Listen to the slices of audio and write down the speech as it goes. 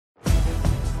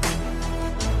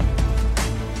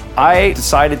I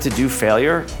decided to do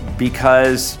failure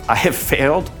because I have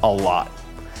failed a lot.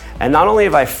 And not only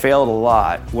have I failed a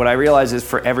lot, what I realize is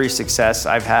for every success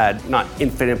I've had, not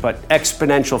infinite, but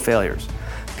exponential failures.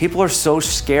 People are so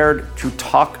scared to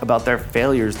talk about their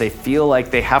failures. They feel like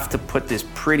they have to put this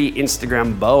pretty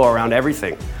Instagram bow around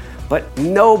everything. But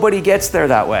nobody gets there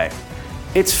that way.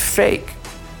 It's fake.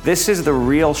 This is the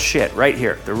real shit right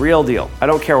here, the real deal. I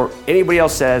don't care what anybody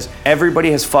else says.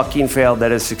 Everybody has fucking failed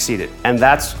that has succeeded. And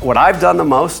that's what I've done the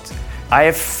most. I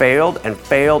have failed and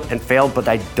failed and failed, but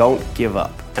I don't give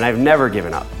up. And I've never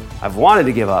given up. I've wanted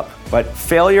to give up, but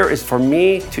failure is for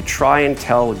me to try and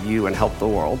tell you and help the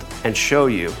world and show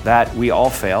you that we all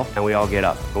fail and we all get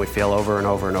up and we fail over and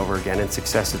over and over again, and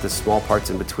success is the small parts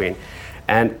in between.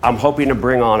 And I'm hoping to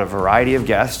bring on a variety of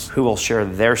guests who will share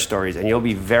their stories, and you'll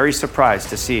be very surprised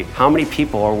to see how many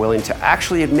people are willing to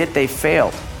actually admit they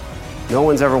failed. No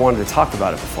one's ever wanted to talk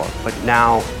about it before, but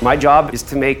now my job is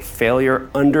to make failure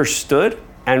understood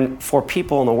and for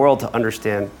people in the world to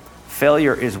understand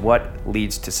failure is what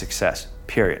leads to success,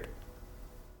 period.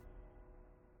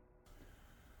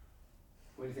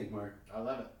 What do you think, Mark? I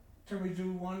love it. Can we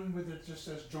do one with it just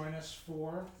says join us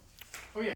for? Oh, yeah.